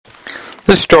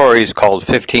This story is called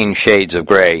 15 Shades of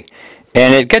Grey,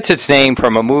 and it gets its name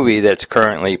from a movie that's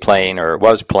currently playing, or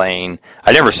was playing.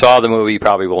 I never saw the movie,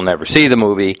 probably will never see the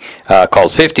movie,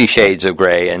 called 50 Shades of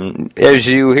Grey, and as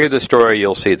you hear the story,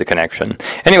 you'll see the connection.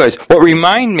 Anyways, what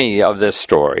reminded me of this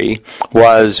story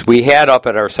was we had up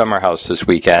at our summer house this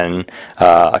weekend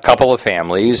a couple of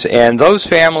families, and those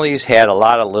families had a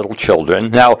lot of little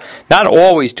children. Now, not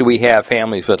always do we have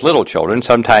families with little children.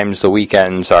 Sometimes the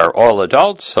weekends are all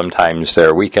adults, sometimes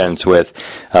they're weekends with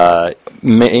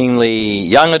mainly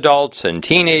young adults and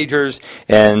teenagers,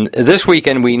 and this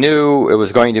weekend we knew it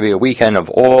was going to be a weekend of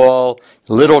all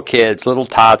little kids, little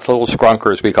tots, little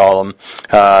skrunkers we call them,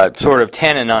 sort of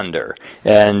 10 and under.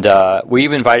 And we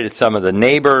even invited some of the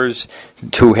neighbors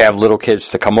to have little kids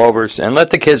to come over and let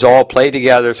the kids all play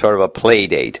together, sort of a play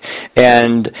date.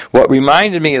 And what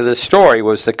reminded me of this story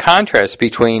was the contrast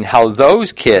between how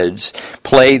those kids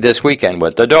played this weekend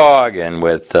with the dog and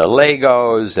with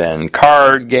Legos and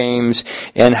card games,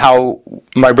 and how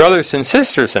my brothers and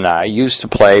sisters and I used to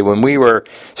play when we were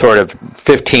sort of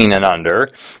 15 and under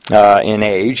in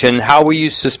age, and how we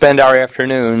used to spend our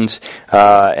afternoons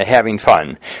having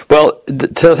fun. Well,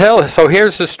 so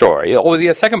here's the story.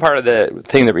 The second part of the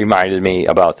thing that reminded me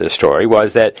about this story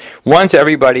was that once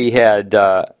everybody had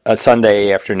a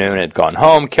Sunday afternoon had gone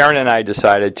home, Karen and I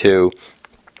decided to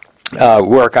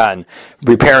work on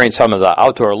repairing some of the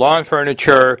outdoor lawn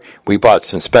furniture. We bought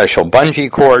some special bungee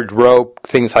cord rope,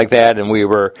 things like that, and we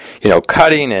were,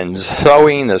 cutting and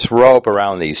sewing this rope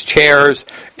around these chairs.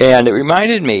 And it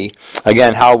reminded me,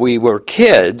 again, how we were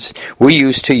kids. We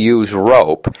used to use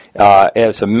rope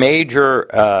as a major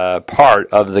part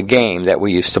of the game that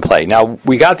we used to play. Now,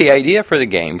 we got the idea for the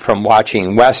game from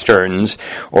watching westerns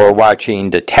or watching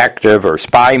detective or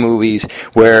spy movies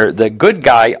where the good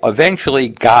guy eventually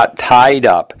got tied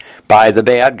up by the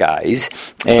bad guys,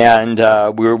 and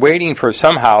we were waiting for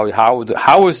somehow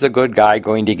how was the good guy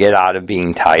going to get out of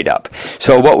being tied up.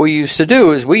 So what we used to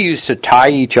do is we used to tie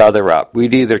each other up.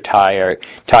 We'd either tie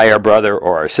our brother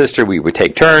or our sister. We would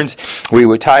take turns. We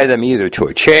would tie them either to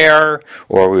a chair,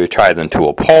 or we would tie them to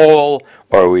a pole,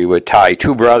 or we would tie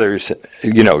two brothers,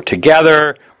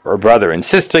 together, or brother and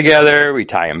sis together. We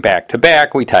tie them back to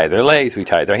back. We tie their legs. We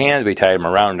tie their hands. We tie them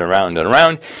around and around and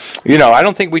around. I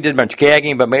don't think we did much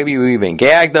gagging, but maybe we even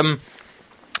gagged them.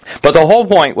 But the whole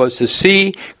point was to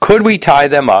see, could we tie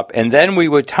them up, and then we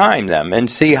would time them and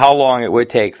see how long it would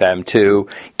take them to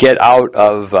get out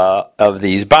of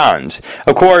these bonds.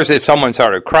 Of course, if someone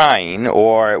started crying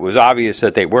or it was obvious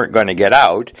that they weren't going to get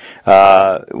out,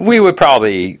 we would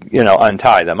probably,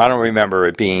 untie them. I don't remember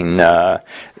it being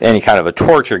any kind of a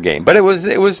torture game, but it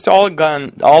was all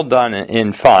done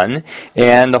in fun,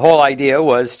 and the whole idea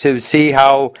was to see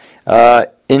how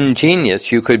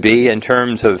ingenious you could be in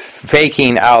terms of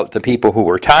faking out the people who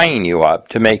were tying you up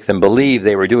to make them believe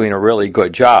they were doing a really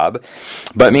good job.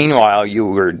 But meanwhile, you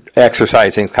were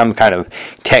exercising some kind of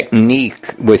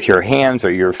technique with your hands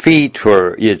or your feet,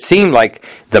 or it seemed like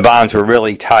the bonds were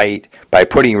really tight by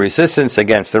putting resistance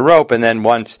against the rope, and then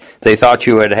once they thought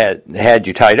you had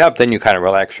you tied up, then you kind of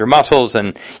relax your muscles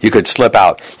and you could slip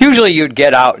out. Usually you'd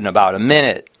get out in about a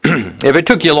minute. If it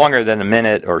took you longer than a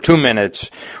minute or 2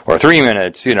 minutes or 3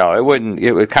 minutes, it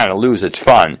would kind of lose its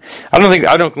fun. I don't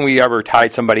think we ever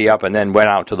tied somebody up and then went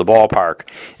out to the ballpark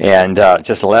and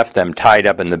just left them tied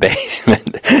up in the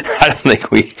basement. I don't think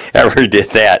we ever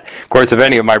did that. Of course, if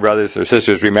any of my brothers or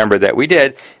sisters remember that we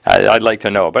did, I'd like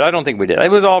to know, but I don't think we did. It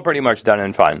was all pretty much done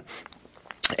in fun.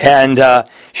 And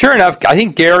sure enough, I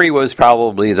think Gary was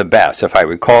probably the best, if I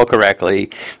recall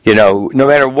correctly. No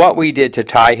matter what we did to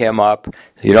tie him up,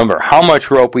 no matter how much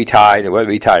rope we tied, whether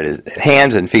we tied his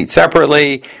hands and feet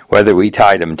separately, whether we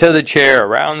tied him to the chair,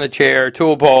 around the chair, to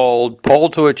a pole, pole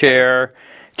to a chair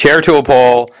to a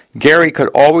pole, Gary could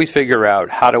always figure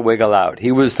out how to wiggle out.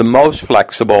 He was the most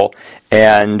flexible,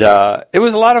 and it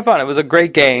was a lot of fun. It was a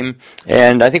great game,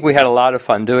 and I think we had a lot of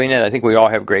fun doing it. I think we all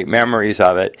have great memories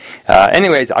of it.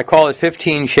 Anyways, I call it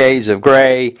 15 Shades of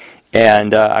Grey,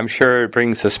 and I'm sure it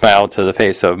brings a smile to the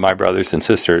face of my brothers and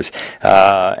sisters.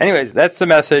 Anyways, that's the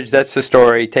message. That's the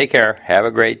story. Take care. Have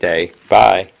a great day.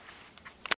 Bye.